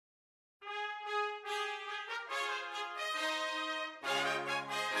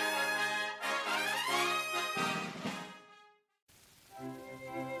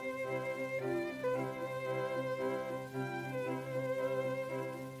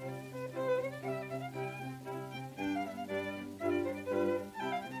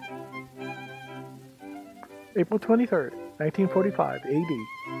April 23rd, 1945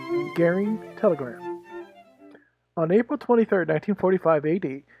 AD. Goring telegram. On April 23rd, 1945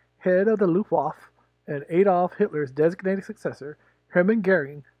 AD, head of the Luftwaffe and Adolf Hitler's designated successor, Hermann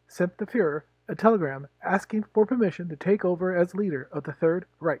Goering, sent the Fuhrer a telegram asking for permission to take over as leader of the Third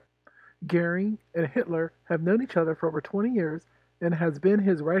Reich. Goering and Hitler have known each other for over 20 years and has been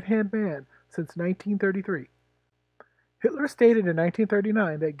his right-hand man since 1933. Hitler stated in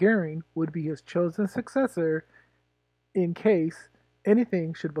 1939 that Goering would be his chosen successor in case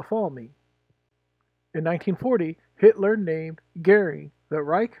anything should befall me. In 1940, Hitler named Goering the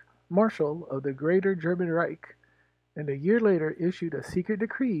Reich Marshal of the Greater German Reich, and a year later issued a secret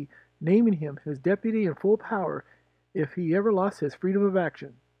decree naming him his deputy in full power if he ever lost his freedom of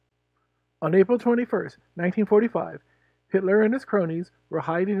action. On April 21st, 1945, Hitler and his cronies were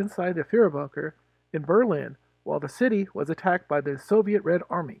hiding inside the Führer bunker in Berlin while the city was attacked by the Soviet Red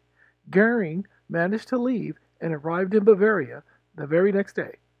Army. Goering managed to leave and arrived in Bavaria the very next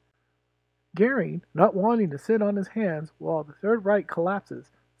day. Goering, not wanting to sit on his hands while the Third Reich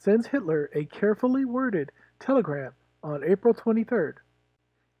collapses, sends Hitler a carefully worded telegram on April 23rd.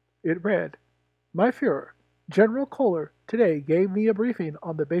 It read, "My Führer, General Kohler today gave me a briefing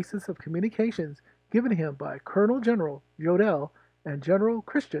on the basis of communications given him by Colonel General Jodl and General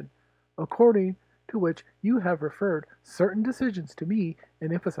Christian, according to which you have referred certain decisions to me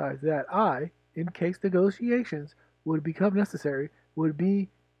and emphasized that I, in case negotiations would become necessary, would be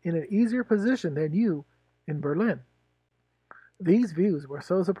in an easier position than you in Berlin." These views were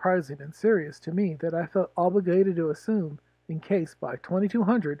so surprising and serious to me that I felt obligated to assume, in case by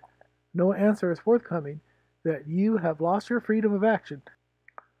 2200 no answer is forthcoming, that you have lost your freedom of action.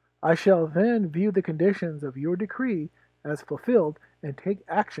 I shall then view the conditions of your decree as fulfilled and take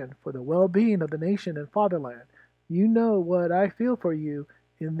action for the well-being of the nation and fatherland. You know what I feel for you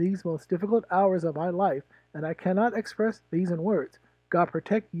in these most difficult hours of my life, and I cannot express these in words. God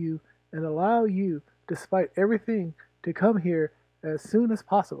protect you and allow you, despite everything, to come here as soon as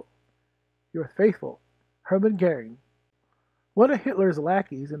possible. Your faithful, Hermann Goering. One of Hitler's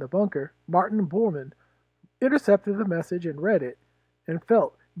lackeys in the bunker, Martin Bormann, intercepted the message and read it, and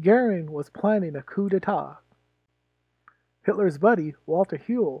felt Goering was planning a coup d'etat. Hitler's buddy, Walter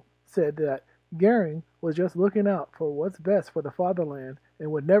Huell, said that Goering was just looking out for what's best for the fatherland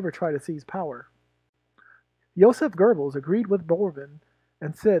and would never try to seize power. Joseph Goebbels agreed with Bormann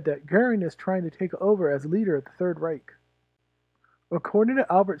and said that Goering is trying to take over as leader of the Third Reich. According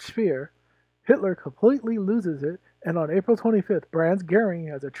to Albert Speer, Hitler completely loses it and on April 25th brands Goering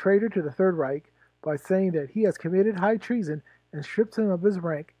as a traitor to the Third Reich by saying that he has committed high treason and strips him of his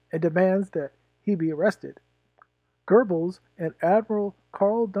rank and demands that he be arrested. Goebbels and Admiral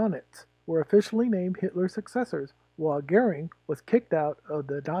Karl Donitz were officially named Hitler's successors, while Goering was kicked out of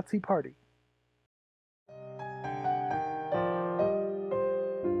the Nazi Party.